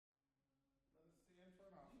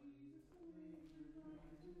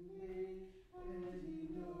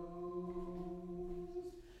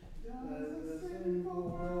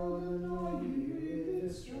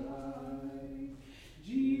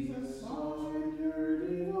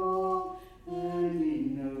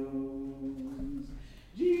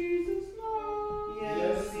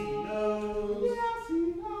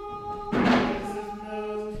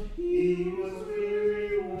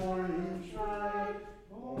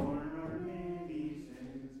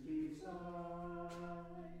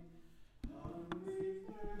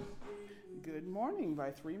by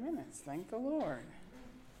 3 minutes. Thank the Lord.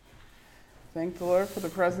 Thank the Lord for the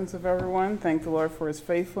presence of everyone. Thank the Lord for his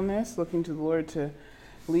faithfulness. Looking to the Lord to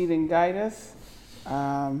lead and guide us.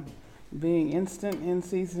 Being instant in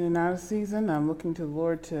season and out of season. I'm looking to the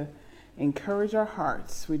Lord to encourage our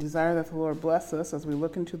hearts. We desire that the Lord bless us as we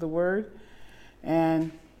look into the Word.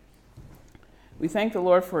 And we thank the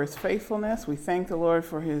Lord for his faithfulness. We thank the Lord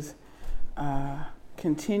for his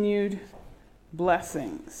continued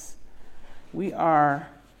blessings. We are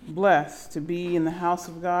blessed to be in the house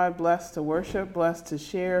of God, blessed to worship, blessed to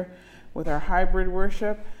share with our hybrid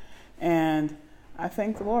worship. And I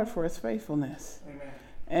thank the Lord for his faithfulness. Amen.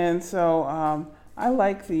 And so I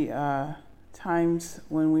like the times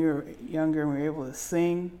when we were younger and we were able to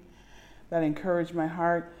sing. That encouraged my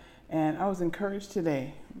heart. And I was encouraged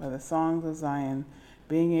today by the songs of Zion,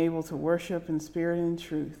 being able to worship in spirit and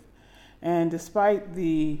truth. And despite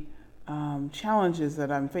the challenges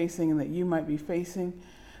that I'm facing and that you might be facing,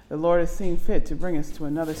 the Lord has seen fit to bring us to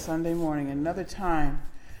another Sunday morning, another time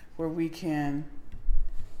where we can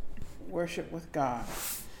worship with God.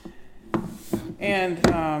 And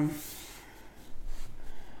I'm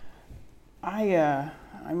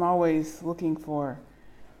always looking for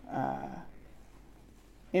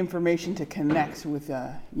information to connect with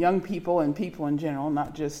young people and people in general,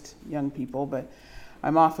 not just young people, but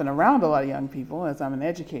I'm often around a lot of young people as I'm an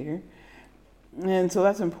educator. And so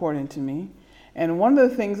that's important to me. And one of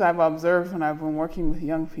the things I've observed when I've been working with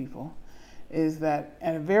young people is that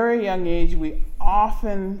at a very young age, we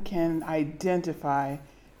often can identify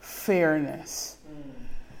fairness.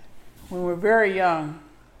 When we're very young,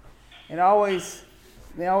 they always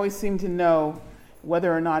seem to know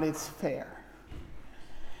whether or not it's fair.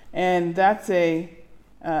 And that's a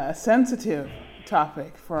sensitive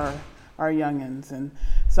topic for our youngins. And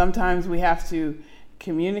sometimes we have to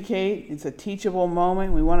communicate. It's a teachable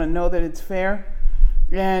moment. We want to know that it's fair.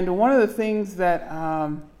 And one of the things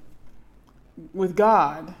that with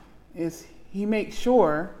God is he makes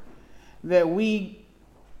sure that we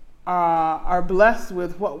are blessed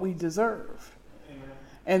with what we deserve. Amen.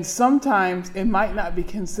 And sometimes it might not be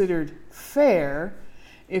considered fair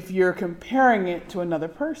if you're comparing it to another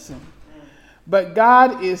person. But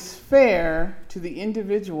God is fair to the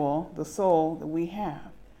individual, the soul that we have.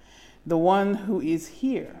 The one who is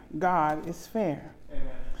here, God is fair. Amen.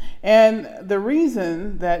 And the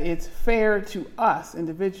reason that it's fair to us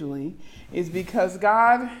individually is because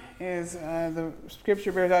God is, the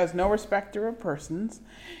scripture bears out, is no respecter of persons.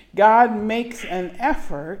 God makes an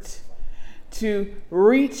effort to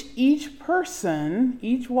reach each person,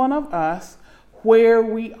 each one of us, where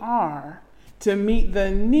we are, to meet the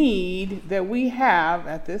need that we have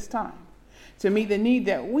at this time, to meet the need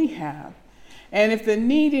that we have. And if the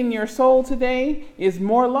need in your soul today is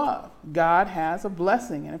more love, God has a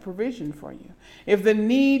blessing and a provision for you. If the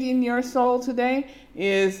need in your soul today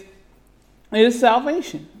is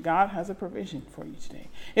salvation, God has a provision for you today.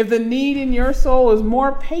 If the need in your soul is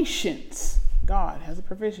more patience, God has a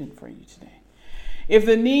provision for you today. If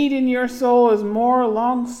the need in your soul is more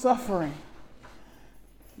long-suffering,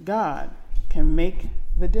 God can make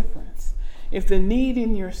the difference. If the need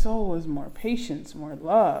in your soul is more patience, more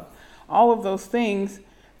love, all of those things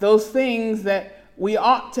that we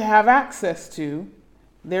ought to have access to,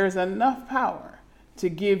 there's enough power to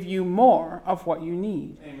give you more of what you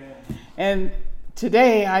need. Amen. And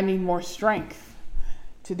today I need more strength.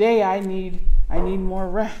 Today I need more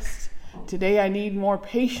rest. Today I need more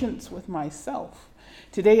patience with myself.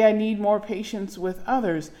 Today I need more patience with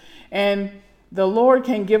others. And the Lord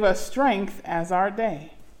can give us strength as our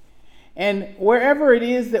day. And wherever it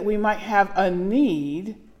is that we might have a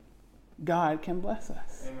need, God can bless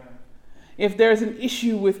us. Amen. If there's an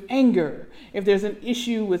issue with anger, if there's an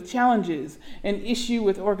issue with challenges, an issue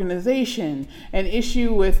with organization, an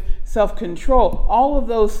issue with self-control, all of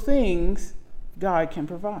those things God can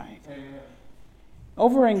provide. Amen.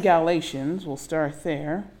 Over in Galatians, we'll start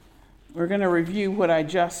there. We're going to review what I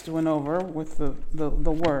just went over with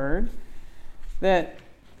the word. That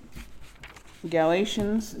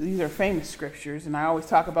Galatians, these are famous scriptures, and I always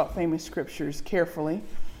talk about famous scriptures carefully.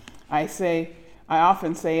 I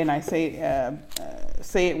often say, and I say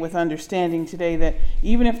it with understanding today, that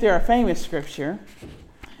even if they're a famous scripture,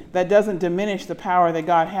 that doesn't diminish the power that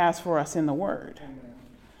God has for us in the Word. Amen.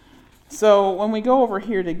 So when we go over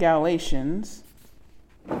here to Galatians,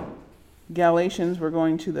 we're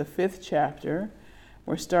going to the 5th chapter.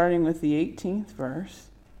 We're starting with the 18th verse.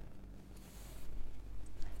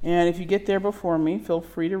 And if you get there before me, feel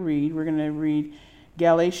free to read. We're going to read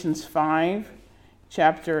Galatians 5,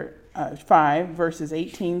 chapter 5, verses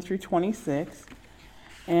 18 through 26.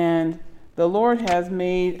 And the Lord has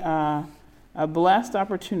made a blessed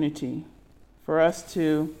opportunity for us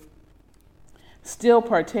to still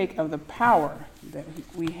partake of the power that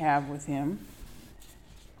we have with him.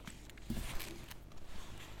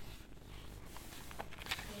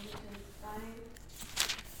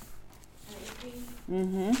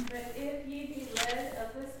 But if ye be led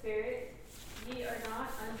of the Spirit, ye are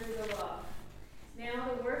not under the law. Now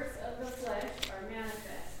the works of the flesh are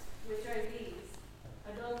manifest, which are these: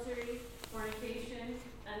 adultery, fornication,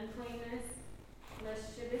 uncleanness,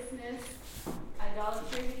 lasciviousness,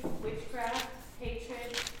 idolatry, witchcraft,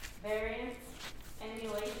 hatred, variance,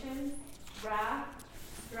 emulations, wrath,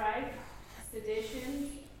 strife,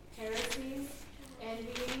 seditions, heresies,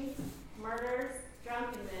 envyings, murders,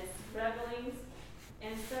 drunkenness, revelings,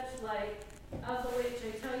 and such like, of the which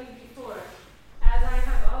I tell you before, as I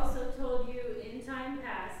have also told you in time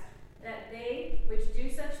past, that they which do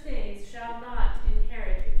such things shall not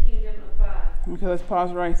inherit the kingdom of God. Okay, let's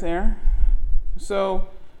pause right there. So,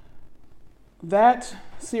 that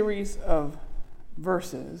series of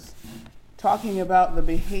verses talking about the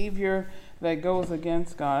behavior that goes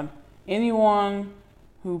against God, anyone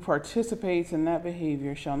who participates in that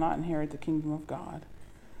behavior shall not inherit the kingdom of God.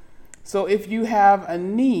 So if you have a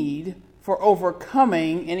need for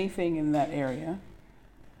overcoming anything in that area,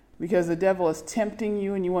 because the devil is tempting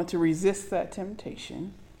you and you want to resist that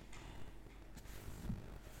temptation,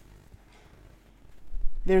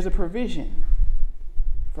 there's a provision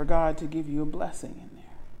for God to give you a blessing in there.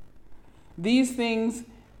 These things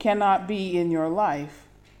cannot be in your life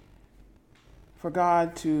for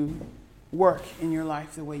God to work in your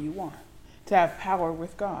life the way you want, to have power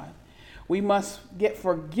with God. We must get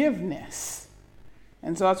forgiveness.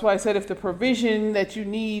 And so that's why I said if the provision that you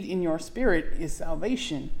need in your spirit is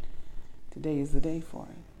salvation, today is the day for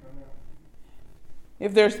it.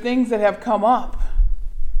 If there's things that have come up,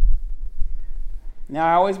 now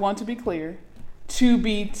I always want to be clear, to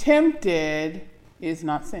be tempted is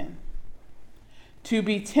not sin. To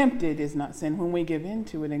be tempted is not sin. When we give in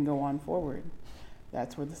to it and go on forward,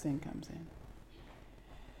 that's where the sin comes in.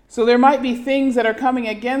 So there might be things that are coming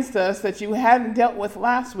against us that you hadn't dealt with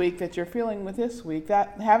last week that you're feeling with this week,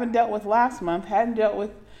 that haven't dealt with last month, hadn't dealt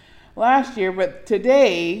with last year, but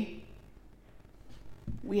today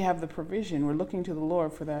we have the provision. We're looking to the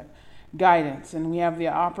Lord for that guidance, and we have the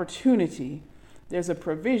opportunity. There's a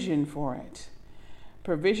provision for it.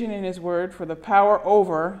 Provision in his word for the power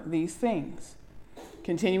over these things.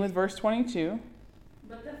 Continue with verse 22.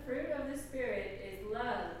 But the fruit of the Spirit is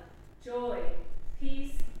love, joy,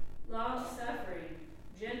 peace, long-suffering,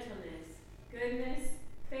 gentleness, goodness,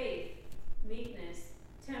 faith, meekness,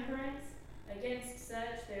 temperance. Against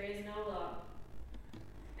such there is no law.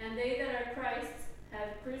 And they that are Christ's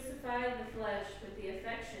have crucified the flesh with the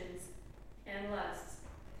affections and lusts.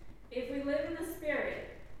 If we live in the Spirit,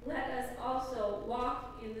 let us also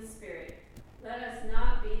walk in the Spirit. Let us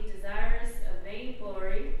not be desirous of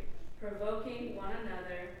vainglory, provoking one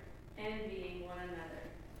another, envying one another.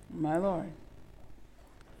 My Lord.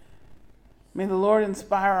 May the Lord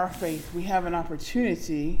inspire our faith. We have an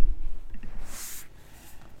opportunity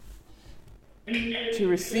to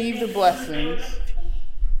receive the blessings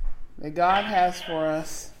that God has for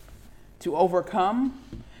us, to overcome,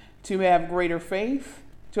 to have greater faith,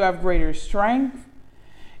 to have greater strength.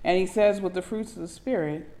 And he says with the fruits of the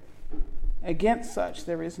Spirit, against such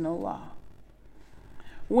there is no law.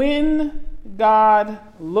 When God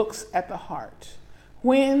looks at the heart,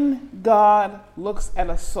 when God looks at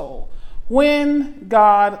a soul, when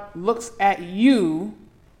God looks at you,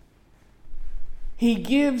 he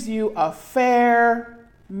gives you a fair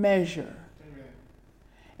measure. Amen.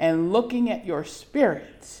 And looking at your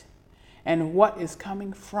spirit and what is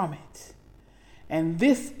coming from it. And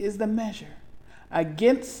this is the measure.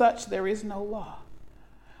 Against such there is no law.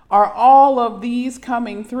 Are all of these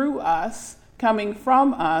coming through us, coming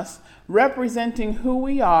from us, representing who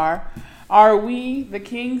we are? Are we the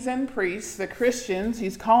kings and priests, the Christians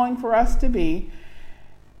he's calling for us to be?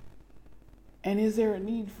 And is there a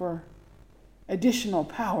need for additional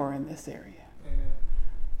power in this area? Amen.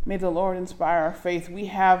 May the Lord inspire our faith. We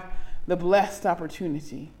have the blessed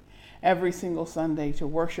opportunity every single Sunday to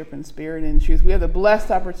worship in spirit and truth. We have the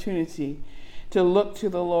blessed opportunity to look to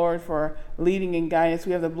the Lord for leading and guidance.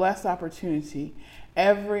 We have the blessed opportunity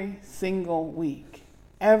every single week,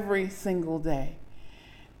 every single day,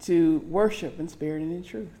 to worship in spirit and in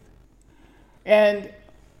truth. And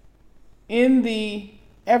in the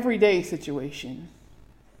everyday situation,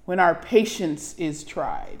 when our patience is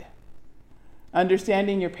tried,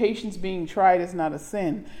 understanding your patience being tried is not a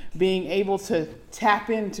sin. Being able to tap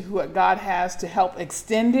into what God has to help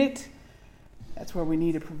extend it, that's where we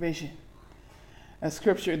need a provision. a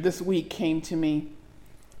scripture this week came to me.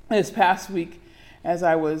 This past week, as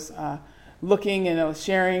I was looking and I was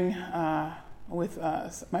sharing with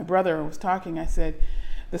my brother, I was talking, I said,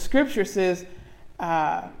 the scripture says,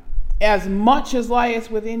 as much as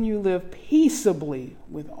lieth within you, live peaceably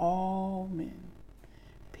with all men.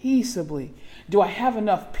 Peaceably. Do I have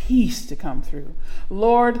enough peace to come through?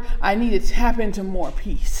 Lord, I need to tap into more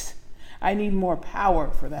peace. I need more power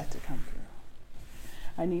for that to come through.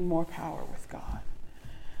 I need more power with God.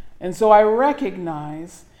 And so I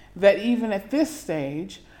recognize that even at this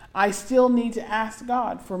stage, I still need to ask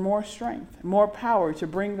God for more strength, more power to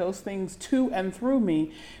bring those things to and through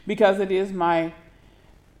me, because it is my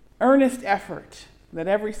earnest effort that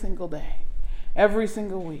every single day, every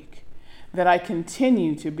single week, that I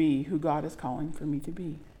continue to be who God is calling for me to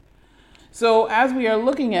be. So as we are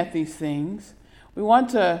looking at these things, we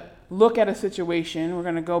want to look at a situation. We're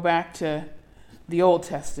going to go back to the Old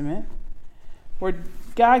Testament, where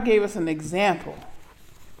God gave us an example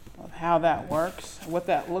of how that works, what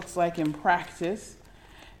that looks like in practice,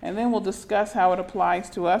 and then we'll discuss how it applies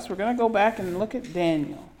to us. We're going to go back and look at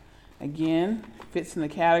Daniel. Again, fits in the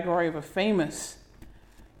category of a famous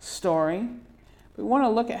story. We want to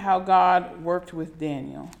look at how God worked with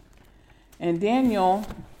Daniel. And Daniel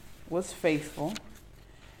was faithful.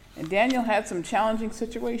 And Daniel had some challenging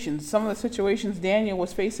situations. Some of the situations Daniel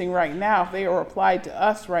was facing right now, if they were applied to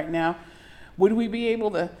us right now, would we be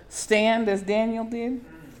able to stand as Daniel did?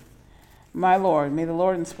 My Lord, may the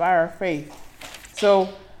Lord inspire our faith. So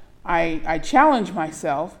I challenge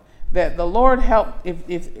myself that the Lord help, if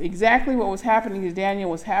exactly what was happening to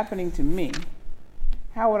Daniel was happening to me,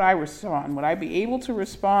 how would I respond? Would I be able to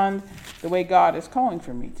respond the way God is calling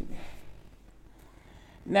for me to be?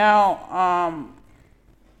 Now,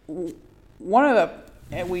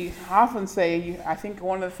 and we often say, I think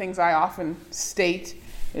one of the things I often state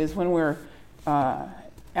is when we're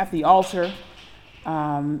at the altar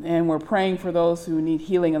and we're praying for those who need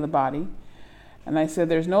healing of the body. And I said,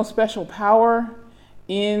 there's no special power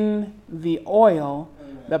in the oil.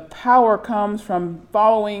 The power comes from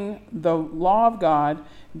following the law of God,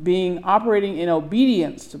 operating in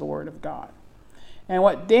obedience to the word of God. And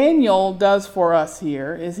what Daniel does for us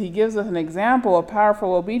here is he gives us an example of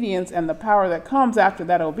powerful obedience and the power that comes after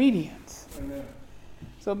that obedience. Amen.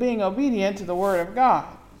 So being obedient to the word of God.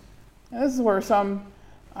 And this is where some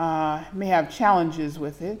may have challenges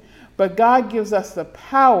with it, but God gives us the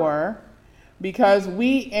power because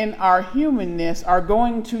we in our humanness are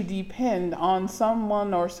going to depend on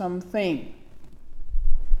someone or something.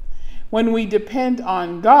 When we depend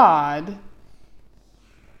on God,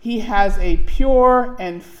 He has a pure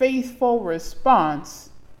and faithful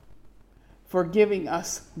response for giving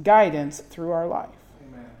us guidance through our life.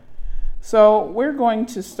 Amen. So we're going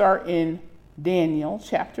to start in Daniel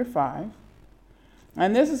chapter 5.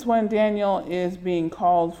 And this is when Daniel is being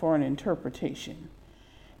called for an interpretation.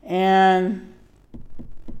 And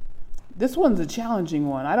this one's a challenging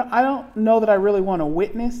one. I don't know that I really want to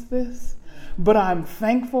witness this, but I'm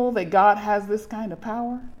thankful that God has this kind of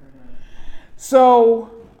power. So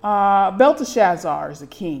Belteshazzar is a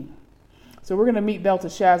king. So we're going to meet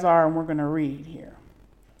Belteshazzar and we're going to read here.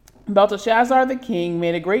 Belteshazzar the king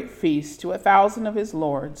made a great feast to 1,000 of his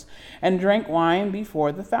lords and drank wine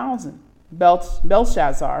before the 1,000.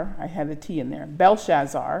 Belshazzar, I had a T in there,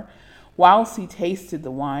 Belshazzar, whilst he tasted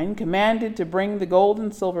the wine, commanded to bring the gold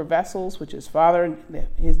and silver vessels which his father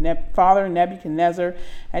Nebuchadnezzar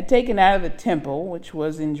had taken out of the temple, which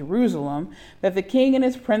was in Jerusalem, that the king and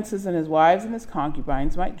his princes and his wives and his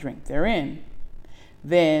concubines might drink therein.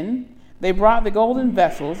 Then they brought the golden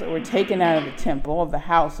vessels that were taken out of the temple of the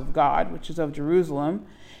house of God, which is of Jerusalem,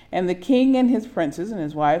 and the king and his princes and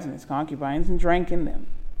his wives and his concubines, and drank in them.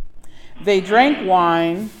 They drank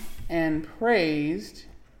wine and praised.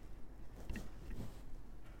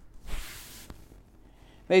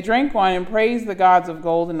 They drank wine and praised the gods of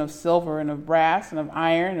gold and of silver and of brass and of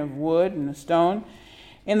iron and of wood and of stone.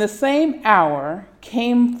 In the same hour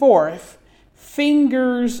came forth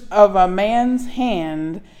fingers of a man's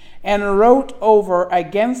hand and wrote over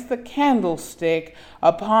against the candlestick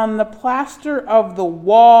upon the plaster of the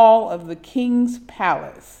wall of the king's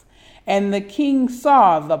palace. And the king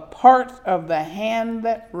saw the part of the hand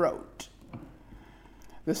that wrote.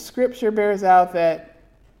 The scripture bears out that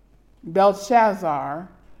Belshazzar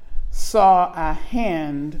saw a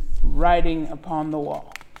hand writing upon the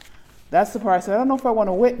wall. That's the part I said, I don't know if I want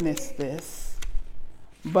to witness this,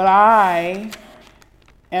 but I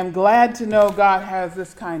am glad to know God has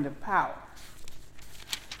this kind of power.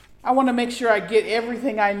 I want to make sure I get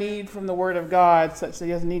everything I need from the Word of God such that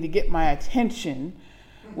He doesn't need to get my attention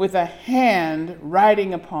with a hand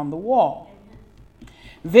writing upon the wall.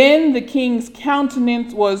 Then the king's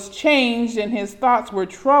countenance was changed, and his thoughts were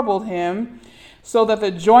troubled him, so that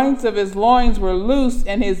the joints of his loins were loose,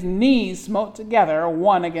 and his knees smote together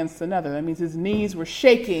one against another. That means his knees were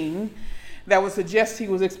shaking. That would suggest he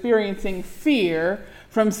was experiencing fear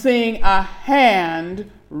from seeing a hand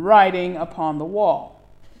writing upon the wall.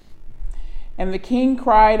 And the king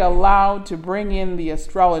cried aloud to bring in the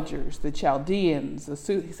astrologers, the Chaldeans.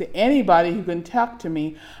 He said, anybody who can talk to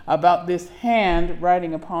me about this hand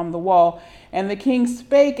writing upon the wall. And the king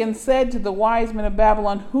spake and said to the wise men of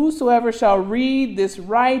Babylon, whosoever shall read this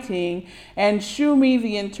writing and shew me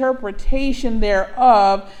the interpretation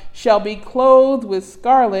thereof shall be clothed with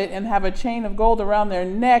scarlet and have a chain of gold around their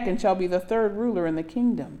neck, and shall be the third ruler in the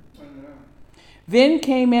kingdom. Then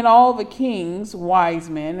came in all the king's wise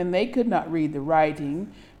men, and they could not read the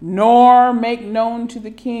writing, nor make known to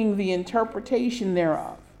the king the interpretation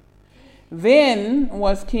thereof. Then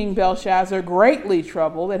was King Belshazzar greatly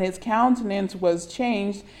troubled, and his countenance was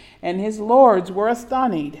changed, and his lords were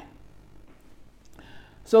astonished.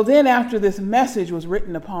 So then after this message was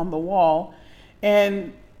written upon the wall,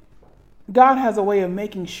 and God has a way of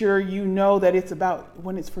making sure you know that it's about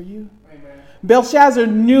when it's for you. Amen. Belshazzar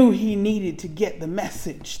knew he needed to get the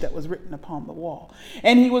message that was written upon the wall.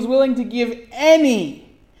 And he was willing to give any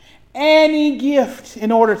gift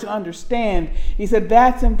in order to understand. He said,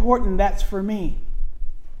 that's important, that's for me.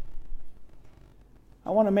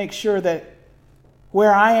 I want to make sure that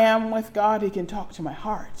where I am with God, he can talk to my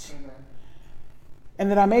heart. Amen.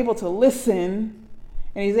 And that I'm able to listen,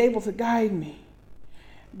 and he's able to guide me.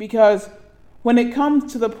 Because when it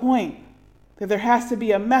comes to the point that there has to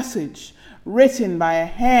be a message written by a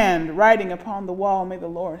hand writing upon the wall, may the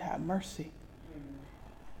Lord have mercy. Amen.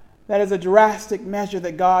 That is a drastic measure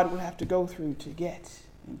that God would have to go through to get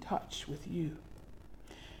in touch with you.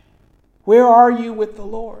 Where are you with the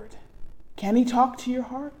Lord? Can he talk to your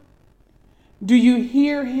heart? Do you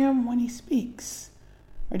hear him when he speaks?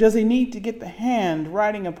 Or does he need to get the hand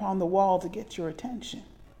writing upon the wall to get your attention?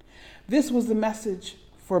 This was the message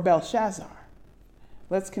for Belshazzar.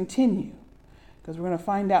 Let's continue, because we're going to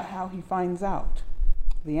find out how he finds out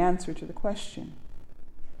the answer to the question.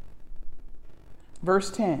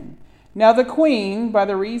 Verse 10. Now the queen, by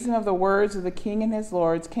the reason of the words of the king and his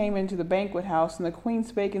lords, came into the banquet house, and the queen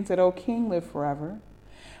spake and said, O king, live forever.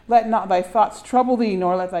 Let not thy thoughts trouble thee,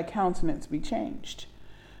 nor let thy countenance be changed.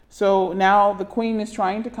 So now the queen is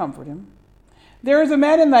trying to comfort him. There is a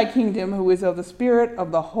man in thy kingdom who is of the spirit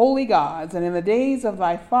of the holy gods, and in the days of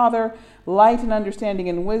thy father light and understanding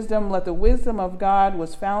and wisdom, let the wisdom of God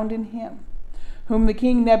was found in him, whom the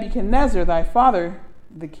king Nebuchadnezzar, thy father,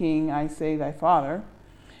 the king, I say thy father,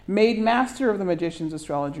 made master of the magicians,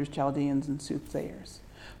 astrologers, Chaldeans, and soothsayers.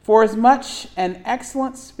 For as much an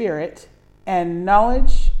excellent spirit and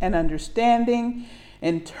knowledge and understanding,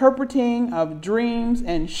 interpreting of dreams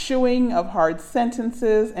and shewing of hard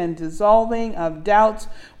sentences and dissolving of doubts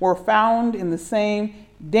were found in the same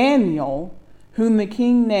Daniel, whom the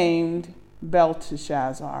king named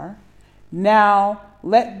Belteshazzar. Now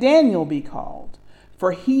let Daniel be called,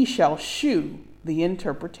 for he shall shew the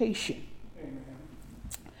interpretation. Amen.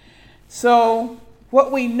 So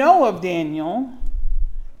what we know of Daniel,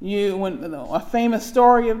 a famous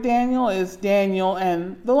story of Daniel is Daniel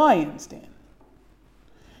and the lion's den.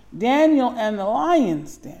 Daniel and the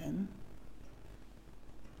lion's den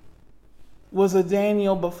was a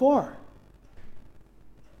Daniel before.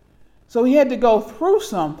 So he had to go through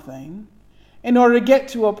something in order to get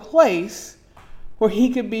to a place where he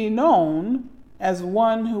could be known as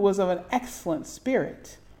one who was of an excellent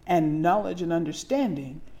spirit and knowledge and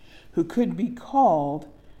understanding, who could be called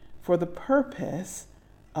for the purpose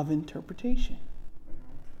of interpretation.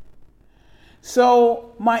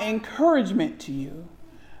 So my encouragement to you,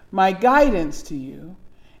 my guidance to you,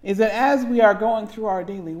 is that as we are going through our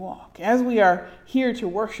daily walk, as we are here to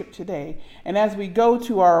worship today, and as we go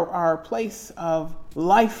to our place of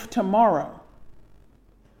life tomorrow,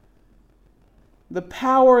 the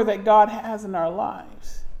power that God has in our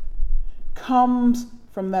lives comes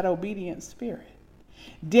from that obedient spirit.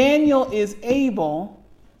 Daniel is able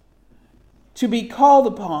to be called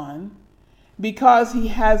upon because he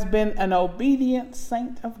has been an obedient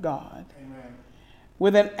saint of God. Amen.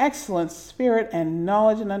 With an excellent spirit and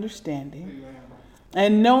knowledge and understanding. Amen.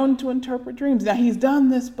 And known to interpret dreams. Now, he's done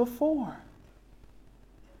this before.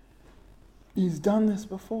 He's done this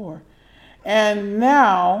before. And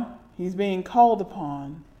now he's being called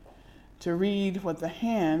upon to read what the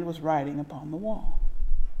hand was writing upon the wall.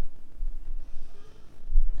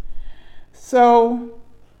 So,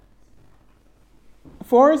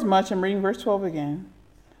 for as much, I'm reading verse 12 again,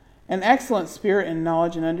 an excellent spirit and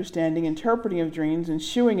knowledge and understanding, interpreting of dreams,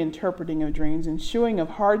 ensuing interpreting of dreams, ensuing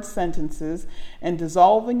of hard sentences, and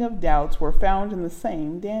dissolving of doubts were found in the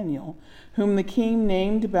same Daniel, whom the king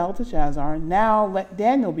named Belteshazzar. Now let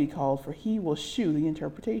Daniel be called, for he will shew the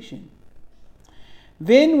interpretation.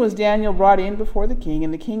 Then was Daniel brought in before the king,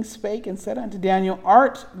 and the king spake and said unto Daniel,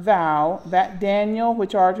 Art thou that Daniel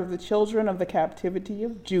which art of the children of the captivity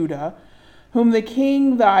of Judah, whom the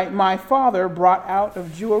king my father brought out of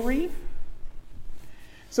Jewry?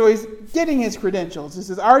 So he's getting his credentials. He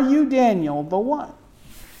says, Are you Daniel, the one?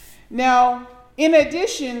 Now, in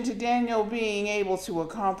addition to Daniel being able to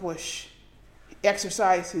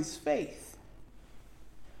exercise his faith,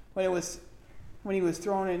 when he was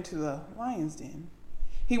thrown into the lion's den,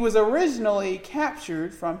 he was originally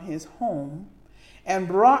captured from his home and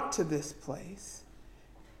brought to this place.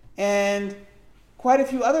 And quite a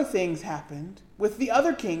few other things happened with the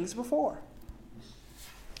other kings before.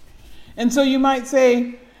 And so you might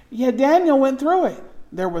say, yeah, Daniel went through it.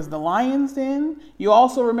 There was the lion's den. You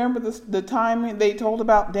also remember the time they told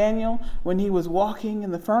about Daniel when he was walking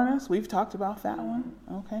in the furnace. We've talked about that one.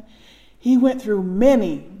 Okay. He went through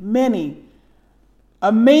many, many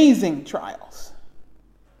amazing trials.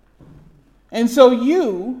 And so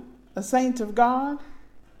you, a saint of God,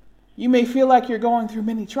 you may feel like you're going through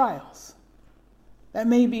many trials. That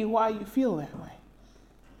may be why you feel that way.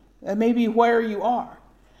 That may be where you are.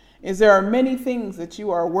 Is there are many things that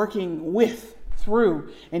you are working with,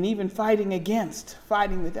 through, and even fighting the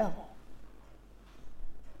devil.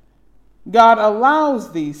 God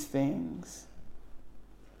allows these things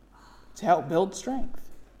to help build strength.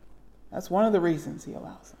 That's one of the reasons he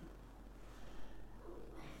allows them.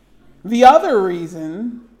 The other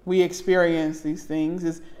reason we experience these things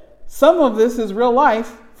is some of this is real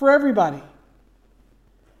life for everybody.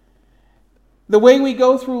 The way we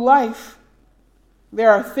go through life,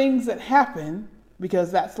 there are things that happen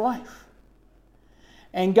because that's life.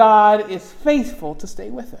 And God is faithful to stay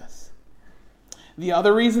with us. The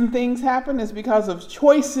other reason things happen is because of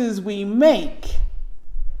choices we make.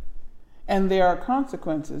 And there are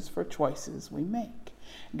consequences for choices we make.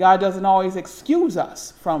 God doesn't always excuse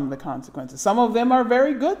us from the consequences. Some of them are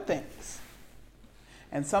very good things.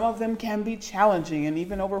 And some of them can be challenging and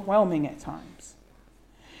even overwhelming at times.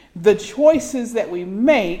 The choices that we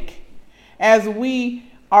make as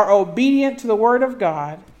we are obedient to the Word of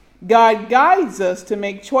God, God guides us to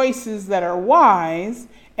make choices that are wise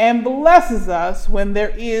and blesses us when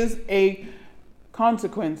there is a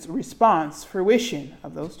consequence, response, fruition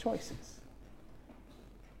of those choices.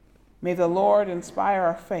 May the Lord inspire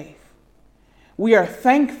our faith. We are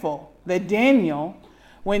thankful that Daniel,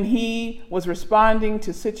 when he was responding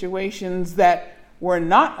to situations that were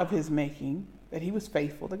not of his making, that he was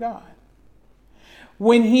faithful to God.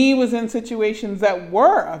 When he was in situations that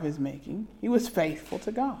were of his making, he was faithful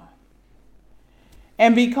to God.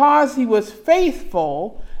 And because he was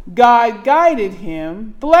faithful, God guided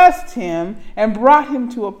him, blessed him, and brought him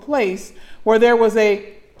to a place where there was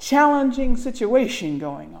a challenging situation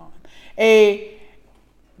going on.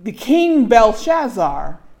 The king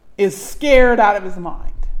Belshazzar is scared out of his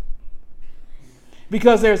mind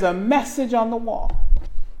because there's a message on the wall.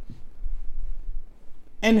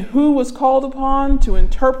 And who was called upon to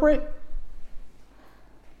interpret?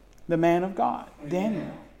 The man of God,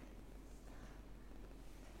 Daniel.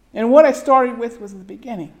 And what I started with was the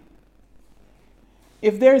beginning.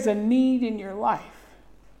 If there's a need in your life,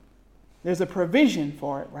 there's a provision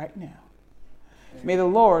for it right now. May the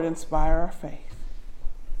Lord inspire our faith.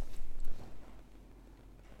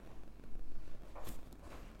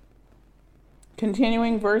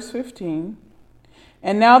 Continuing verse 15.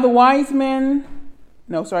 And now the wise men,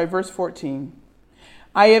 verse 14.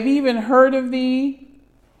 I have even heard of thee,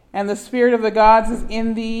 and the spirit of the gods is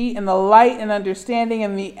in thee, and the light and understanding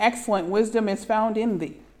and the excellent wisdom is found in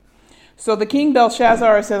thee. So the king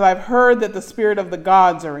Belshazzar says, I've heard that the spirit of the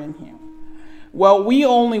gods are in him. Well, we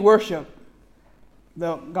only worship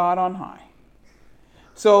the God on high.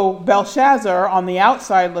 So Belshazzar, on the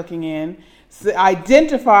outside looking in,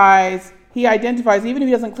 identifies, even if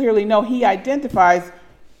he doesn't clearly know, he identifies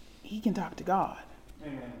he can talk to God.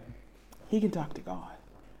 Amen. He can talk to God.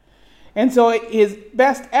 And so his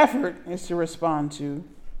best effort is to respond to,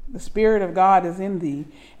 the Spirit of God is in thee,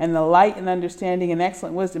 and the light and understanding and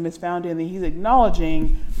excellent wisdom is found in thee. He's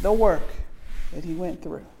acknowledging the work that he went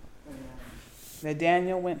through, that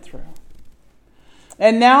Daniel went through.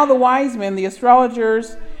 And now the wise men, the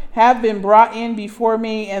astrologers, have been brought in before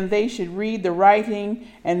me, and they should read the writing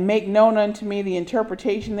and make known unto me the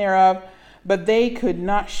interpretation thereof. But they could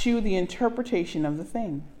not shew the interpretation of the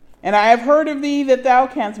thing. And I have heard of thee that thou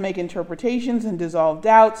canst make interpretations and dissolve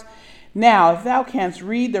doubts. Now, if thou canst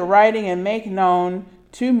read the writing and make known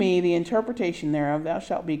to me the interpretation thereof, thou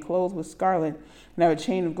shalt be clothed with scarlet, and have a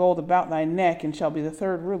chain of gold about thy neck, and shall be the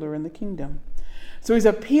third ruler in the kingdom. So he's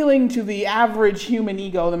appealing to the average human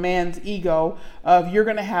ego, the man's ego, of you're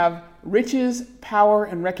going to have riches, power,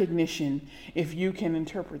 and recognition if you can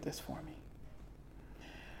interpret this for me.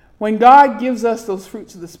 When God gives us those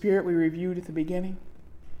fruits of the Spirit we reviewed at the beginning,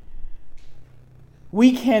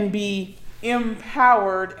 we can be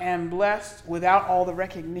empowered and blessed without all the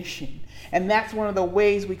recognition. And that's one of the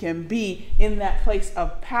ways we can be in that place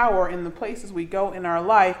of power in the places we go in our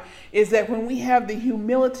life, is that when we have the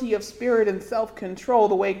humility of spirit and self-control,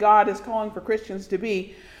 the way God is calling for Christians to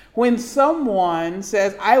be, when someone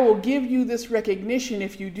says, I will give you this recognition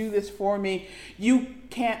if you do this for me, you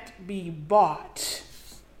can't be bought.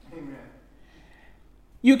 Amen.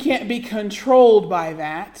 You can't be controlled by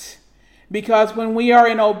that. Because when we are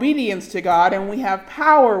in obedience to God and we have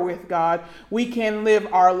power with God, we can live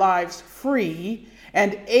our lives free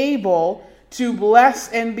and able to bless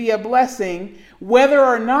and be a blessing, whether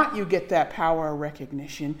or not you get that power or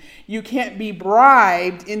recognition. You can't be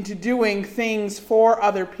bribed into doing things for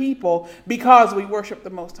other people because we worship the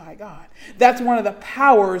Most High God. That's one of the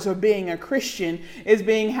powers of being a Christian, is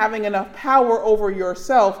having enough power over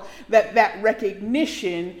yourself that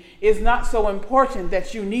recognition is not so important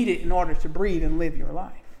that you need it in order to breathe and live your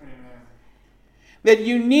life. Amen. That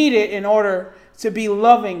you need it in order to be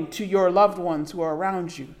loving to your loved ones who are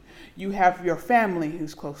around you. You have your family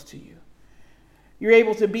who's close to you. You're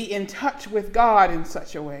able to be in touch with God in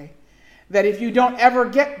such a way that if you don't ever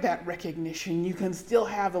get that recognition, you can still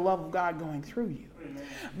have the love of God going through you. Amen.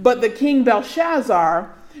 But the King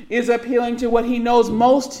Belshazzar is appealing to what he knows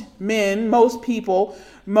most men, most people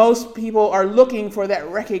are looking for, that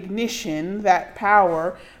recognition, that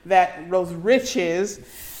power, those riches.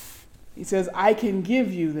 He says, I can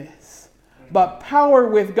give you this. But power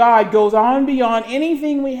with God goes on beyond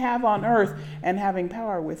anything we have on earth, and having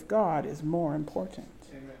power with God is more important.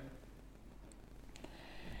 Amen.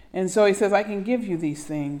 And so he says, I can give you these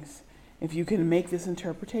things if you can make this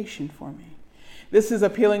interpretation for me. This is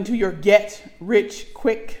appealing to your get rich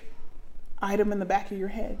quick item in the back of your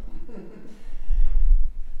head.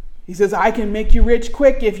 He says, I can make you rich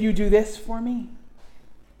quick if you do this for me.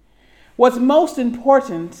 What's most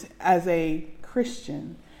important as a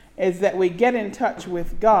Christian is that we get in touch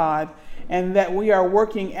with God and that we are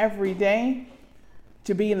working every day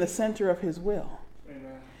to be in the center of his will.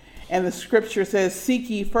 Amen. And the scripture says, seek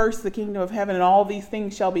ye first the kingdom of heaven, and all these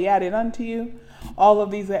things shall be added unto you. All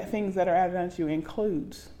of these things that are added unto you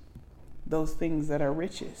includes those things that are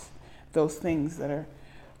riches, those things that are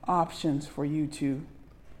options for you to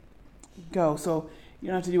go. So you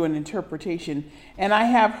don't have to do an interpretation. And I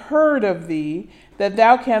have heard of thee that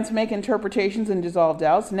thou canst make interpretations and dissolve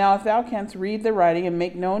doubts. Now if thou canst read the writing and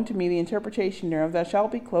make known to me the interpretation thereof, thou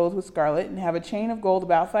shalt be clothed with scarlet, and have a chain of gold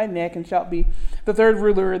about thy neck, and shalt be the third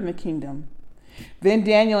ruler in the kingdom. Then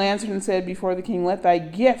Daniel answered and said before the king, let thy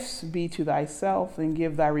gifts be to thyself, and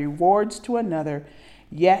give thy rewards to another.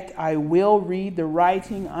 Yet I will read the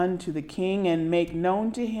writing unto the king, and make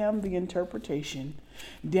known to him the interpretation.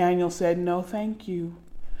 Daniel said, no, thank you.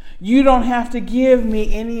 You don't have to give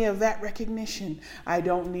me any of that recognition. I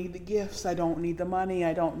don't need the gifts. I don't need the money.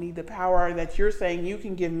 I don't need the power that you're saying you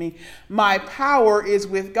can give me. My power is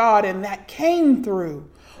with God, and that came through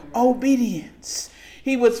obedience.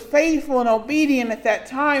 He was faithful and obedient at that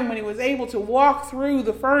time when he was able to walk through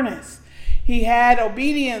the furnace. He had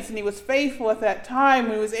obedience, and he was faithful at that time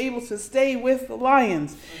when he was able to stay with the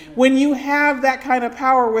lions. When you have that kind of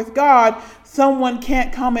power with God, someone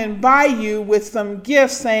can't come and buy you with some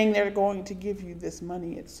gifts saying they're going to give you this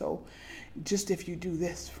money. It's so, just if you do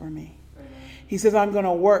this for me. He says, I'm going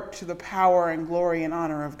to work to the power and glory and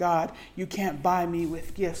honor of God. You can't buy me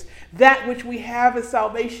with gifts. That which we have as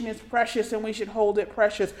salvation is precious, and we should hold it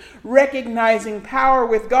precious. Recognizing power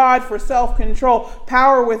with God for self-control,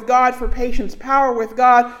 power with God for patience, power with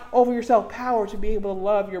God over yourself, power to be able to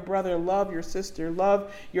love your brother, love your sister,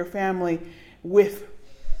 love your family with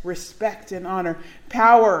respect and honor.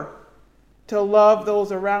 Power to love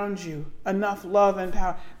those around you. Enough love and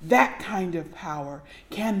power. That kind of power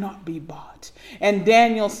cannot be bought. And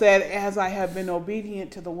Daniel said, as I have been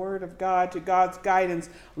obedient to the word of God, to God's guidance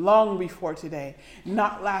long before today,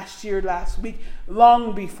 not last year, last week,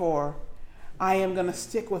 long before, I am going to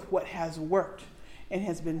stick with what has worked and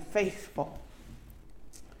has been faithful.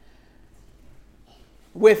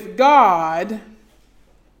 With God,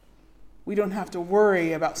 we don't have to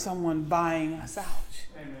worry about someone buying us out.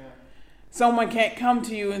 Amen. Someone can't come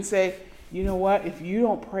to you and say, you know what? If you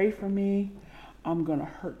don't pray for me, I'm going to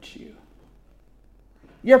hurt you.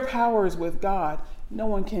 Your power is with God. No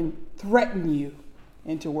one can threaten you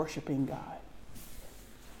into worshiping God.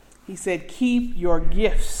 He said, keep your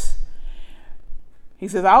gifts. He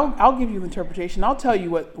says, I'll give you the interpretation. I'll tell you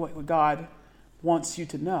what God wants you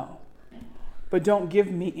to know. But don't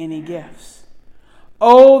give me any gifts.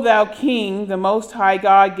 O thou king, the most high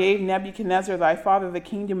God gave Nebuchadnezzar thy father the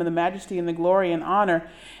kingdom and the majesty and the glory and honor.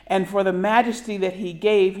 And for the majesty that he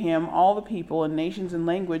gave him, all the people and nations and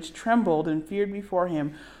language trembled and feared before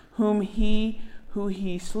him, who he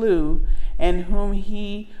slew, and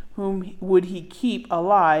whom would he keep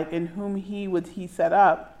alive, and whom would he set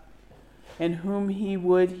up, and whom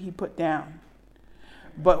would he put down.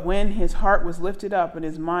 But when his heart was lifted up and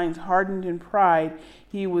his mind hardened in pride,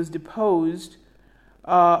 he was deposed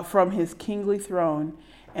from his kingly throne,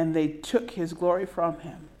 and they took his glory from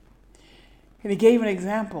him. And he gave an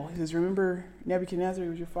example. He says, remember Nebuchadnezzar, he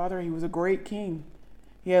was your father. He was a great king.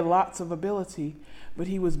 He had lots of ability, but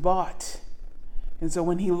he was bought. And so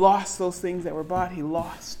when he lost those things that were bought, he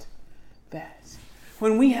lost that.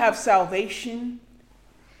 When we have salvation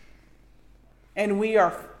and we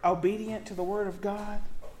are obedient to the word of God,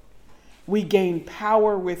 we gain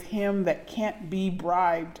power with him that can't be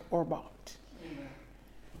bribed or bought. Amen.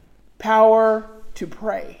 Power to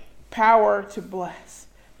pray, power to bless,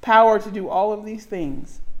 power to do all of these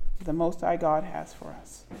things the Most High God has for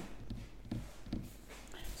us.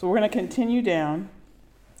 So we're going to continue down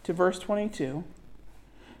to verse 22.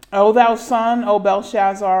 O thou son, O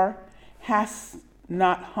Belshazzar, hast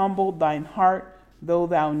not humbled thine heart, though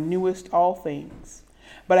thou knewest all things,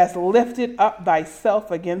 but hast lifted up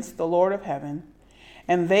thyself against the Lord of heaven,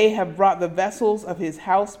 and they have brought the vessels of his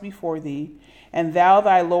house before thee, and thou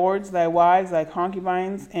thy lords, thy wives, thy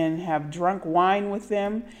concubines, and have drunk wine with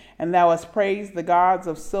them, and thou hast praised the gods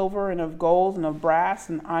of silver and of gold and of brass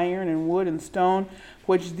and iron and wood and stone,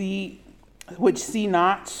 which see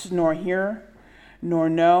not, nor hear, nor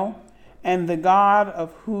know, and the God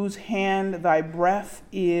of whose hand thy breath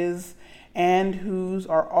is, and whose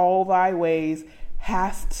are all thy ways,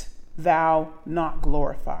 hast thou not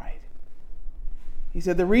glorified. He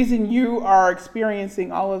said, the reason you are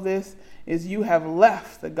experiencing all of this is you have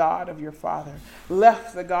left the God of your father,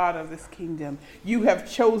 left the God of this kingdom. You have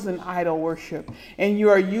chosen idol worship, and you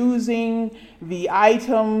are using the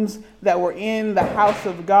items that were in the house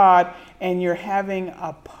of God, and you're having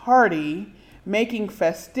a party, making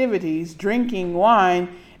festivities, drinking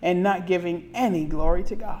wine, and not giving any glory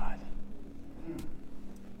to God.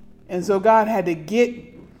 And so God had to get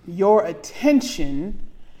your attention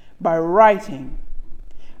by writing.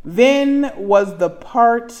 Then was the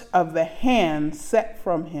part of the hand set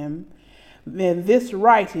from him. Then this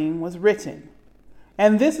writing was written.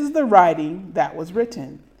 And this is the writing that was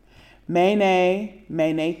written. Mene,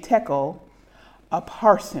 mene, tekel,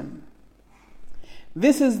 upharsim.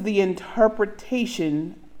 This is the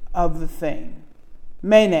interpretation of the thing.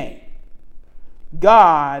 Mene,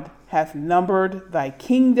 God hath numbered thy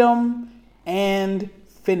kingdom and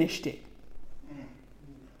finished it.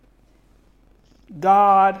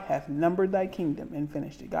 God hath numbered thy kingdom and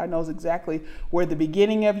finished it. God knows exactly where the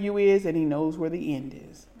beginning of you is, and he knows where the end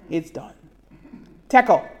is. It's done.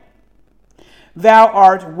 Tekel, thou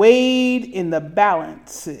art weighed in the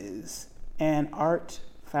balances and art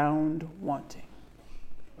found wanting.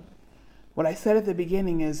 What I said at the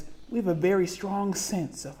beginning is we have a very strong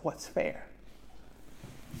sense of what's fair.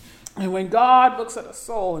 And when God looks at a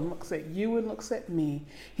soul and looks at you and looks at me,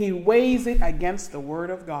 he weighs it against the word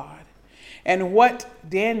of God. And what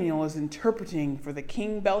Daniel is interpreting for the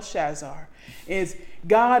king Belshazzar is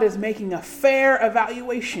God is making a fair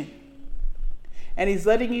evaluation. And he's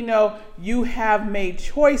letting you know you have made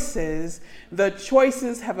choices. The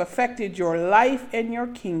choices have affected your life and your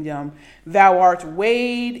kingdom. Thou art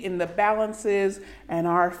weighed in the balances and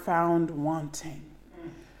are found wanting.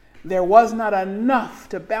 There was not enough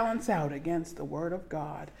to balance out against the word of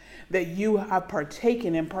God that you have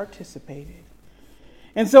partaken and participated.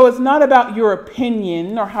 And so it's not about your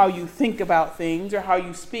opinion or how you think about things or how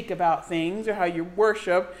you speak about things or how you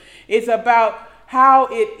worship. It's about how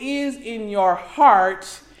it is in your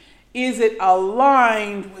heart. Is it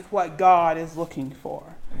aligned with what God is looking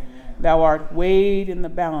for? Amen. Thou art weighed in the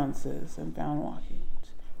balances and found wanting.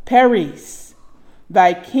 Peris,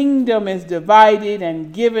 thy kingdom is divided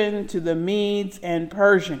and given to the Medes and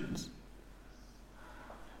Persians.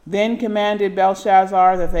 Then commanded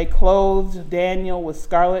Belshazzar that they clothed Daniel with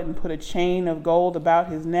scarlet and put a chain of gold about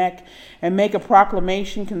his neck and make a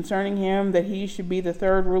proclamation concerning him that he should be the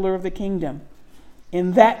third ruler of the kingdom.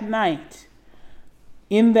 In that night,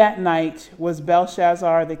 In that night was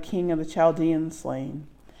Belshazzar, the king of the Chaldeans, slain,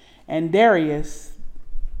 and Darius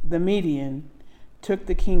the Median took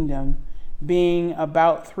the kingdom, being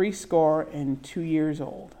about 62 years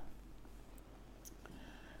old.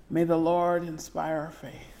 May the Lord inspire our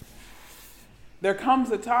faith. There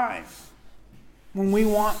comes a time when we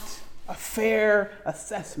want a fair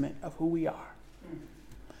assessment of who we are.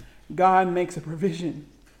 God makes a provision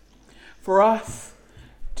for us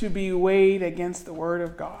to be weighed against the Word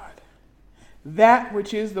of God. That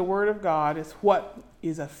which is the Word of God is what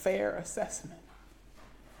is a fair assessment.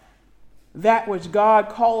 That which God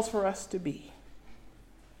calls for us to be.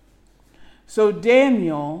 So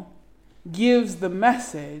Daniel gives the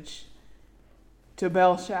message to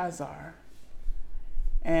Belshazzar.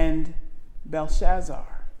 And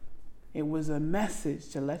Belshazzar, it was a message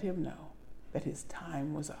to let him know that his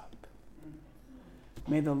time was up.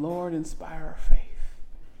 May the Lord inspire our faith.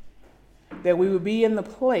 That we would be in the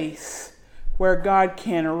place where God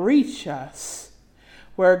can reach us,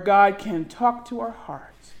 where God can talk to our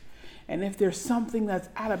hearts. And if there's something that's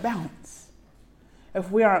out of balance, if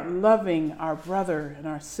we aren't loving our brother and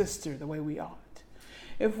our sister the way we ought,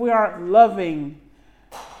 if we aren't loving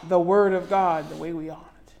the Word of God the way we ought,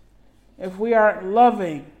 if we aren't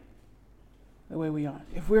loving the way we ought,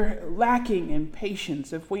 if we're lacking in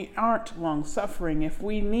patience, if we aren't long-suffering, if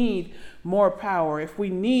we need more power, if we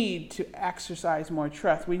need to exercise more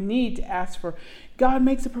trust, we need to ask for, God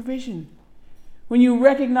makes a provision. When you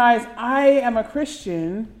recognize I am a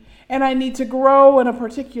Christian and I need to grow in a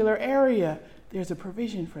particular area, there's a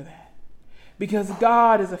provision for that. Because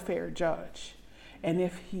God is a fair judge. And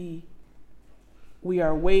if we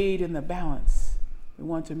are weighed in the balance, we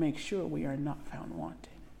want to make sure we are not found wanting.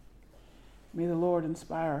 May the Lord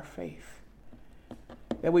inspire our faith,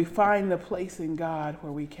 that we find the place in God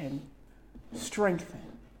where we can strengthen.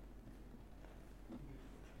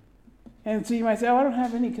 And so you might say, I don't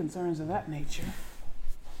have any concerns of that nature.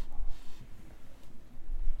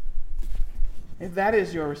 If that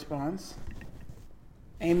is your response,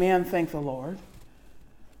 amen, thank the Lord.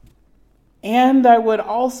 And I would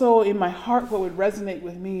also, in my heart, what would resonate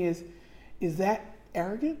with me is that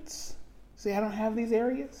arrogance? See, I don't have these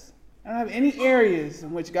areas. I don't have any areas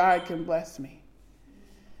in which God can bless me.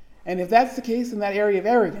 And if that's the case, then that area of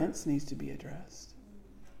arrogance needs to be addressed.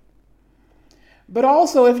 But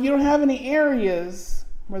also, if you don't have any areas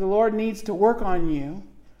where the Lord needs to work on you,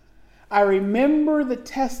 I remember the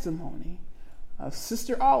testimony of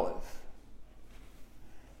Sister Olive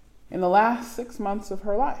in the last 6 months of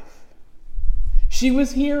her life. She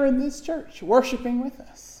was here in this church worshiping with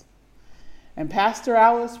us. And Pastor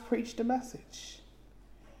Alice preached a message.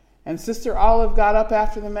 And Sister Olive got up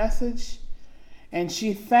after the message and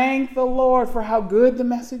she thanked the Lord for how good the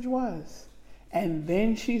message was. And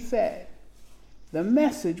then she said, the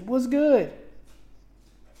message was good.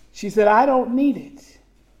 She said, I don't need it.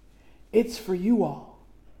 It's for you all.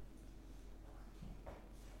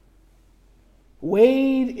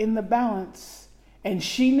 Weighed in the balance, and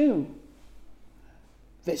she knew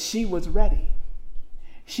that she was ready.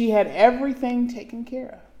 She had everything taken care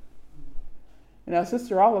of. You know,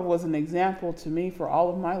 Sister Olive was an example to me for all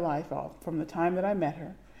of my life, from the time that I met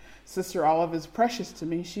her. Sister Olive is precious to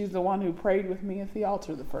me. She's the one who prayed with me at the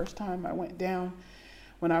altar the first time I went down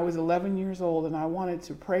when I was 11 years old and I wanted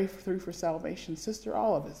to pray through for salvation. Sister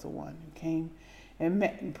Olive is the one who came and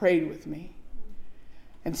met and prayed with me.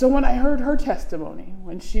 And so when I heard her testimony,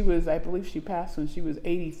 when she was, I believe she passed when she was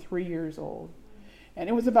 83 years old. And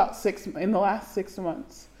it was about in the last 6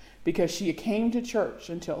 months, because she came to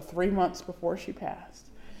church until 3 months before she passed.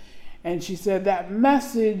 And she said, that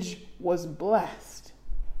message was blessed,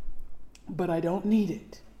 but I don't need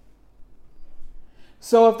it.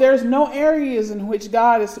 So if there's no areas in which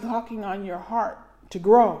God is talking on your heart to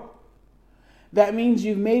grow, that means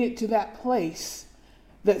you've made it to that place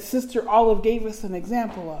that Sister Olive gave us an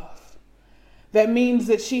example of. That means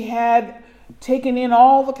that she had taken in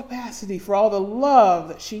all the capacity for all the love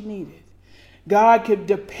that she needed. God could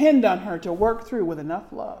depend on her to work through with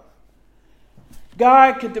enough love.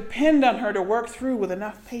 God could depend on her to work through with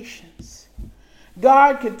enough patience.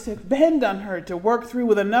 God could depend on her to work through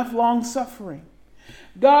with enough long suffering.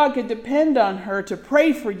 God could depend on her to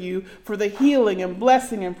pray for you for the healing and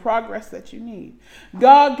blessing and progress that you need.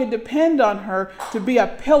 God could depend on her to be a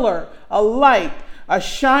pillar, a light, a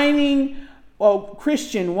shining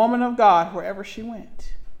Christian woman of God wherever she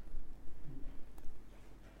went.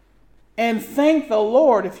 And thank the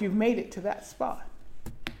Lord if you've made it to that spot.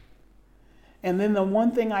 And then the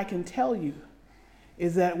one thing I can tell you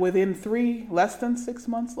is that within less than 6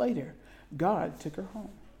 months later, God took her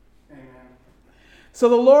home. Amen. So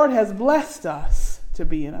the Lord has blessed us to to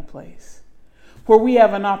be in a place where we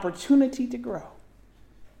have an opportunity to grow.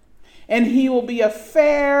 And he will be a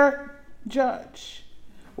fair judge,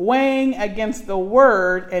 weighing against the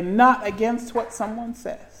word and not against what someone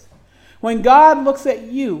says. When God looks at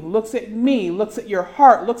you, looks at me, looks at your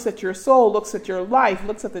heart, looks at your soul, looks at your life,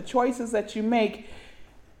 looks at the choices that you make,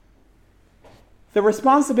 the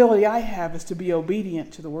responsibility I have is to be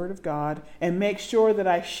obedient to the word of God and make sure that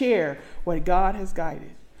I share what God has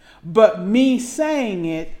guided. But me saying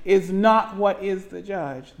it is not what is the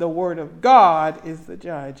judge. The word of God is the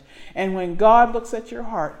judge. And when God looks at your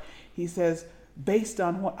heart, he says, based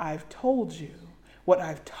on what I've told you, what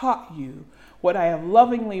I've taught you, what I have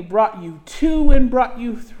lovingly brought you to and brought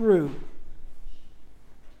you through,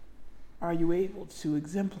 are you able to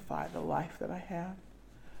exemplify the life that I have?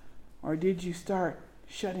 Or did you start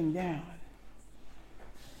shutting down?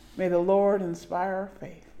 May the Lord inspire our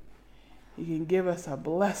faith. He can give us a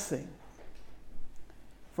blessing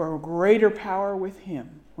for greater power with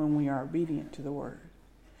him when we are obedient to the word.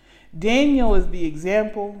 Daniel is the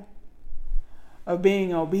example of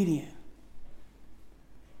being obedient.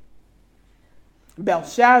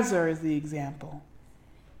 Belshazzar is the example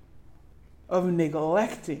of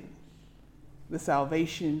neglecting the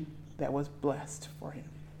salvation that was blessed for him.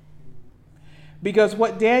 Because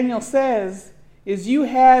what Daniel says is you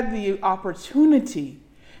had the opportunity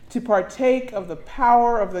to partake of the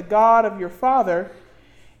power of the God of your father.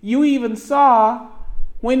 You even saw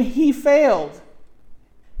when he failed.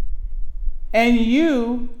 And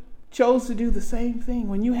you chose to do the same thing.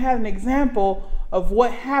 When you had an example of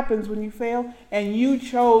what happens when you fail, and you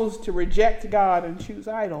chose to reject God and choose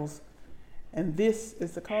idols. And this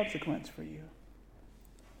is the consequence for you.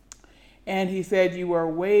 And he said, you are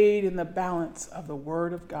weighed in the balance of the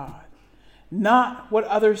word of God. Not what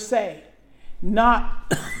others say.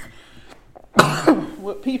 Not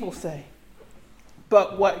what people say.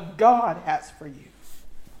 But what God has for you.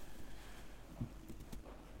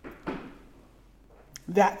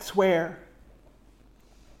 That's where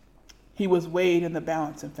he was weighed in the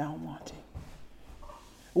balance and found wanting.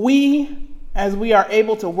 We, as we are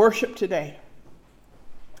able to worship today,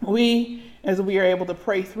 as we are able to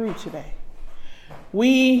pray through today,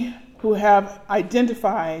 we who have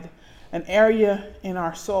identified an area in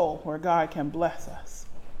our soul where God can bless us,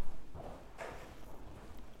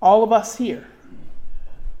 all of us here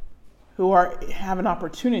who have an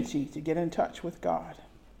opportunity to get in touch with God,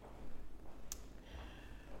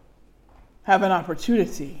 have an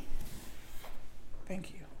opportunity.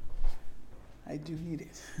 Thank you. I do need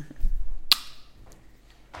it.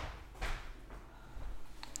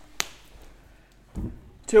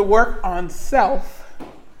 To work on self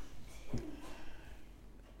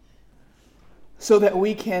so that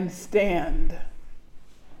we can stand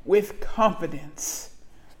with confidence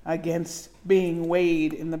against being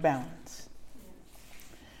weighed in the balance.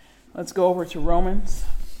 Let's go over to Romans.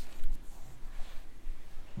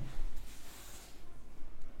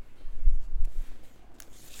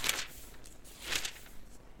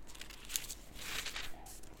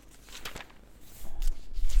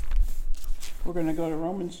 We're going to go to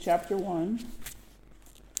Romans chapter 1.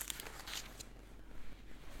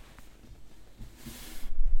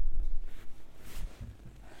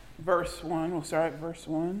 Verse 1. We'll start at verse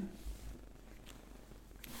 1.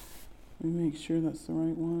 Let me make sure that's the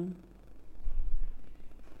right one.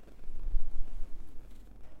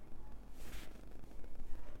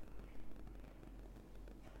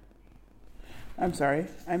 I'm sorry.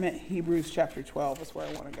 I meant Hebrews chapter 12 is where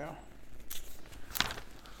I want to go.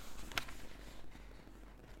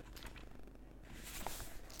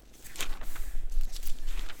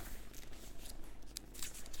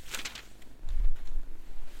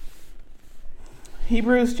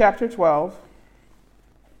 Hebrews chapter 12,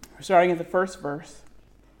 we're starting at the first verse.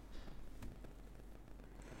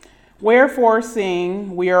 Wherefore,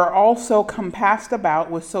 seeing we are also compassed about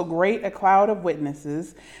with so great a cloud of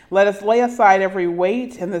witnesses, let us lay aside every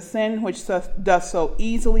weight and the sin which doth so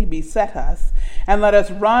easily beset us, and let us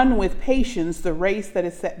run with patience the race that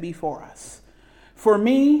is set before us. For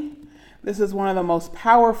me, this is one of the most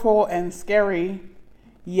powerful and scary,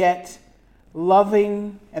 yet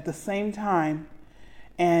loving at the same time,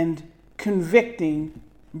 and convicting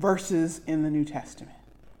verses in the New Testament.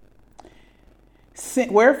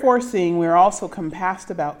 Wherefore, seeing we are also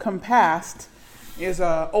compassed about. Compassed is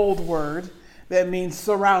an old word that means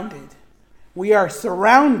surrounded. We are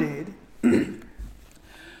surrounded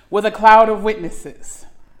with a cloud of witnesses.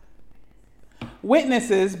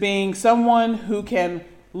 Witnesses being someone who can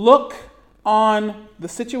look on the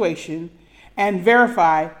situation and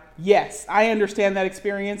verify yes, I understand that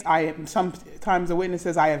experience. I am sometimes a witness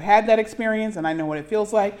says I have had that experience and I know what it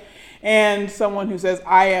feels like. And someone who says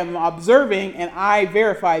I am observing and I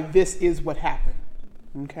verify this is what happened.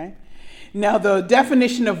 Okay. Now, the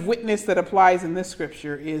definition of witness that applies in this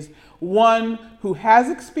scripture is one who has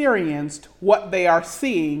experienced what they are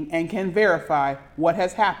seeing and can verify what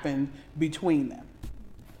has happened between them.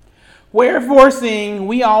 Wherefore, seeing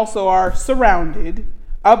we also are surrounded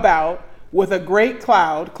about with a great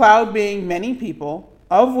cloud being many people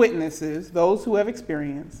of witnesses, those who have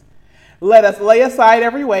experienced, let us lay aside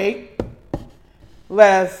every weight,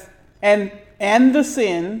 and the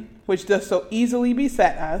sin which does so easily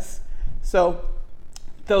beset us. So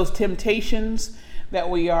those temptations that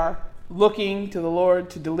we are looking to the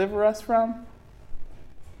Lord to deliver us from.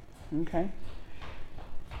 Okay.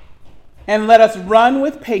 And let us run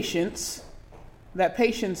with patience. That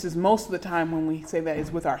patience is most of the time when we say that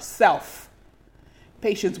is with ourself.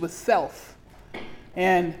 Patience with self.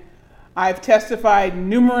 And I've testified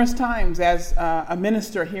numerous times as a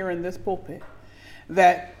minister here in this pulpit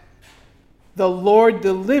that the Lord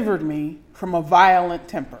delivered me from a violent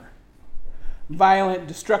temper. Violent,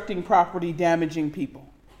 destructing property, damaging people.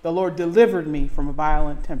 The Lord delivered me from a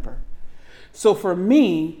violent temper. So for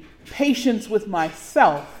me, patience with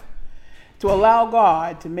myself to allow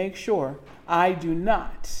God to make sure I do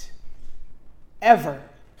not ever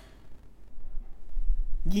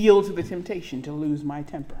yield to the temptation to lose my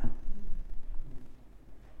temper.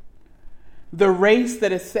 The race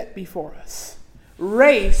that is set before us.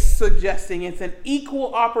 Race suggesting it's an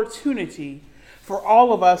equal opportunity for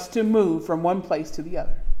all of us to move from one place to the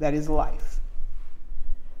other. That is life.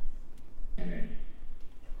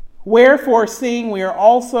 Wherefore, seeing we are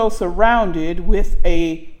also surrounded with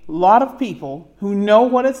a lot of people who know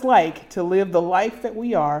what it's like to live the life that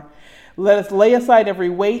we are, let us lay aside every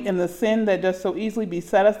weight and the sin that does so easily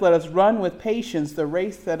beset us. Let us run with patience the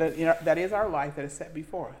race that is our life that is set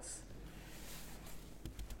before us.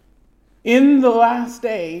 In the last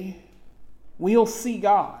day, we'll see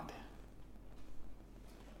God.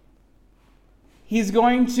 He's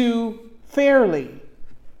going to fairly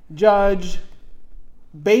judge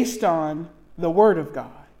based on the Word of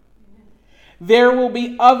God. There will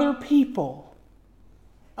be other people,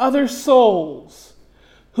 other souls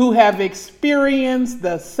who have experienced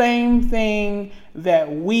the same thing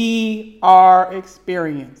that we are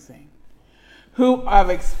experiencing, who have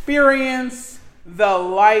experienced the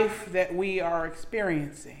life that we are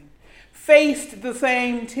experiencing, faced the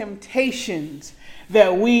same temptations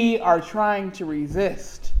that we are trying to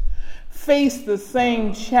resist, face the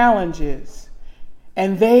same challenges,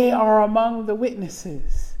 and they are among the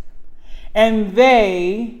witnesses. And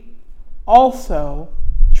they also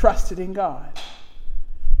trusted in God.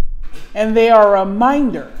 And they are a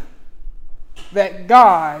reminder that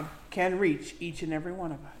God can reach each and every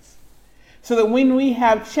one of us. So that when we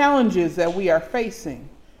have challenges that we are facing,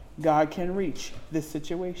 God can reach this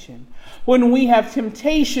situation. When we have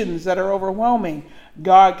temptations that are overwhelming,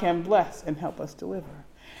 God can bless and help us deliver.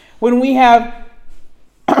 When we have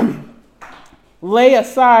lay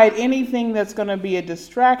aside anything that's going to be a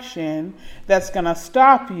distraction that's going to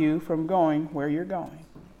stop you from going where you're going.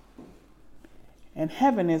 And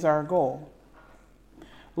heaven is our goal.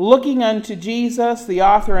 Looking unto Jesus, the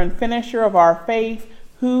author and finisher of our faith,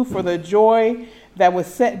 who for the joy that was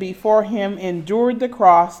set before him endured the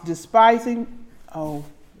cross, despising the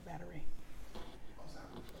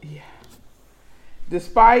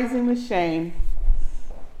shame,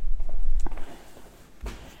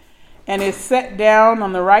 and is set down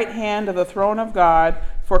on the right hand of the throne of God.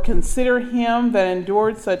 For consider him that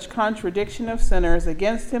endured such contradiction of sinners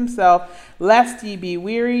against himself, lest ye be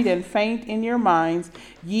wearied and faint in your minds.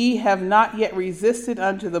 Ye have not yet resisted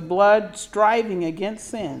unto the blood, striving against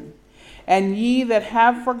sin. And ye that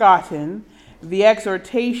have forgotten the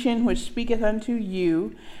exhortation which speaketh unto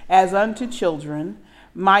you as unto children,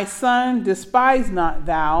 my son, despise not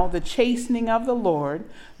thou the chastening of the Lord,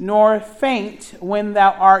 nor faint when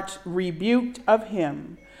thou art rebuked of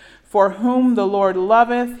him. For whom the Lord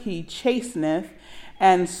loveth, he chasteneth,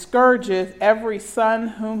 and scourgeth every son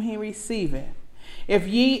whom he receiveth. If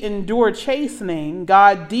ye endure chastening,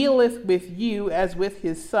 God dealeth with you as with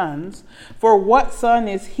his sons. For what son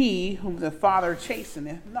is he whom the Father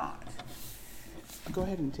chasteneth not? Go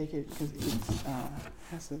ahead and take it, because it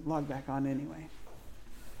has to log back on anyway.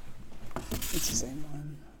 It's the same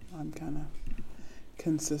one. I'm kind of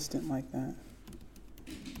consistent like that.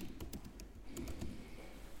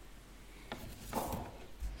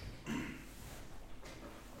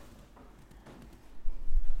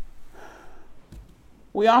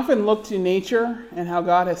 We often look to nature and how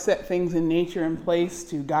God has set things in nature in place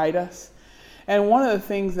to guide us. And one of the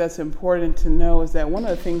things that's important to know is that one of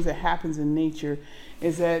the things that happens in nature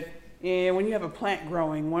is that when you have a plant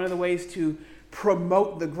growing, one of the ways to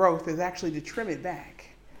promote the growth is actually to trim it back,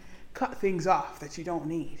 cut things off that you don't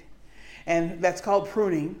need. And that's called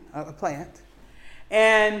pruning of a plant.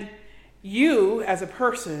 And you, as a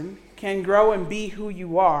person, can grow and be who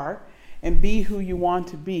you are and be who you want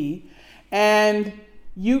to be. And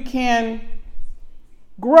you can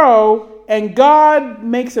grow, and God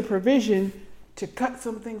makes a provision to cut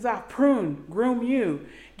some things off, prune, groom you,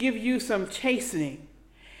 give you some chastening.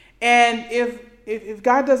 And if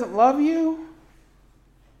God doesn't love you,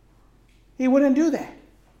 he wouldn't do that.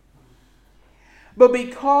 But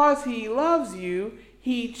because he loves you,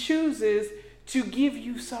 he chooses to give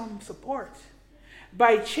you some support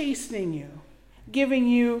by chastening you, giving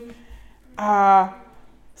you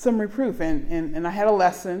some reproof. And I had a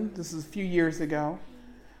lesson, this was a few years ago.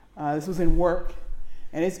 This was in work.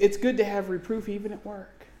 And it's good to have reproof even at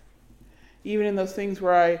work. Even in those things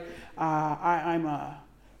where I'm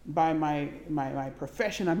by my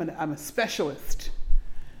profession, I'm a specialist.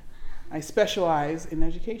 I specialize in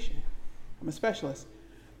education. I'm a specialist.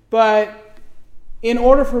 But in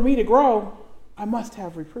order for me to grow, I must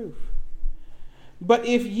have reproof. But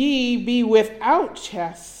if ye be without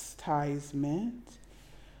chastisement,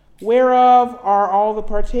 whereof are all the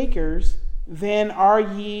partakers, then are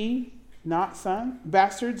ye not sons,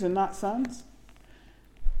 bastards and not sons?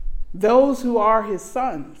 Those who are his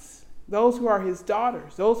sons, those who are his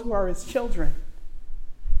daughters, those who are his children,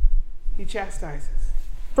 he chastises.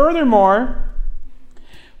 Furthermore,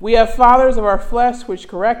 we have fathers of our flesh which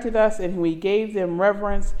corrected us, and we gave them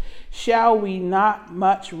reverence. Shall we not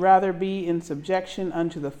much rather be in subjection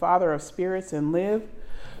unto the Father of spirits and live?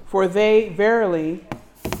 For they verily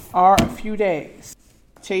are a few days,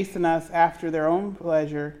 chasten us after their own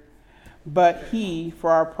pleasure, but he for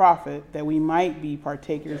our profit, that we might be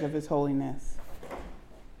partakers of his holiness.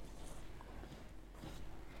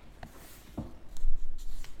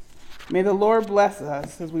 May the Lord bless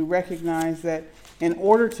us as we recognize that in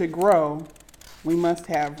order to grow, we must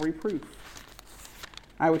have reproof.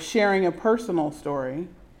 I was sharing a personal story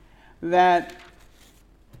that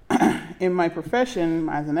in my profession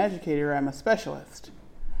as an educator, I'm a specialist.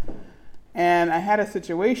 And I had a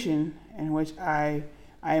situation in which there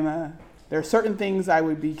are certain things I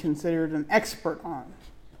would be considered an expert on,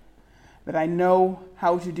 that I know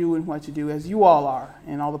how to do and what to do, as you all are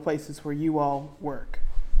in all the places where you all work.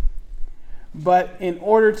 But in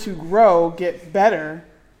order to grow, get better,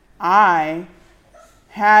 I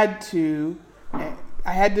had to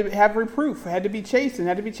have reproof. I had to be chastened,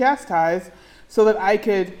 had to be chastised, so that I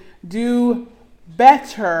could do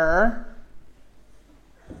better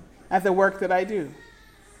at the work that I do.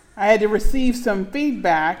 I had to receive some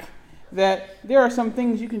feedback that there are some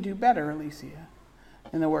things you can do better, Alicia,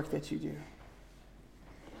 in the work that you do.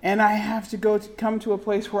 And I have to come to a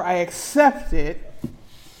place where I accept it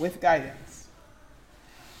with guidance.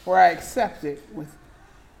 Where I accept it with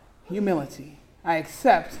humility. I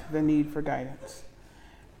accept the need for guidance.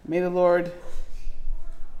 May the Lord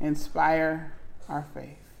inspire our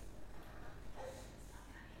faith.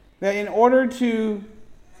 That in order to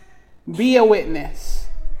be a witness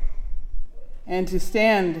and to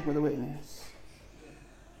stand with a witness,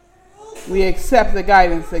 we accept the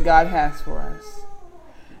guidance that God has for us.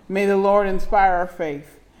 May the Lord inspire our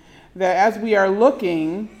faith. That as we are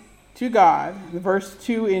looking to God, verse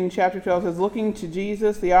 2 in chapter 12 says, looking to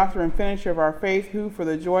Jesus, the author and finisher of our faith, who for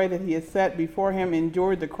the joy that he has set before him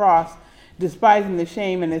endured the cross, despising the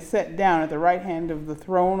shame, and is set down at the right hand of the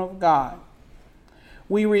throne of God.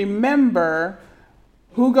 We remember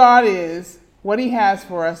who God is, what he has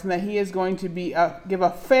for us, and that he is going to give a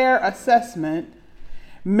fair assessment,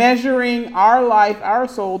 measuring our life, our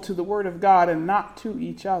soul, to the word of God and not to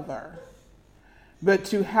each other, but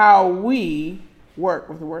to how we work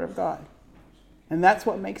with the word of God. And that's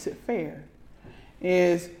what makes it fair,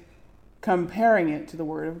 is comparing it to the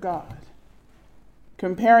word of God.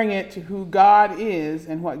 Comparing it to who God is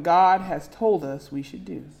and what God has told us we should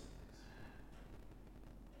do.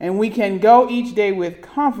 And we can go each day with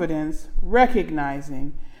confidence,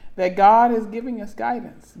 recognizing that God is giving us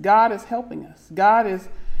guidance. God is helping us. God is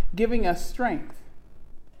giving us strength.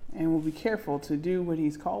 And we'll be careful to do what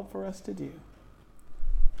he's called for us to do.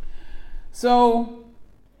 So,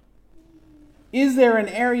 is there an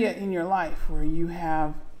area in your life where you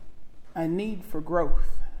have a need for growth,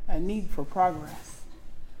 a need for progress,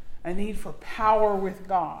 a need for power with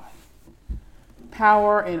God?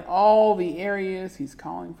 Power in all the areas he's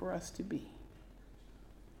calling for us to be.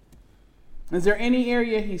 Is there any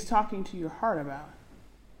area he's talking to your heart about?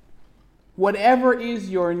 Whatever is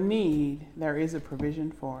your need, there is a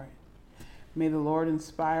provision for it. May the Lord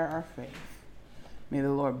inspire our faith. May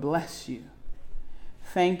the Lord bless you.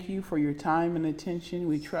 Thank you for your time and attention.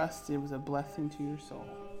 We trust it was a blessing to your soul.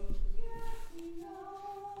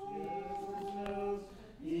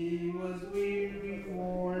 He was weak.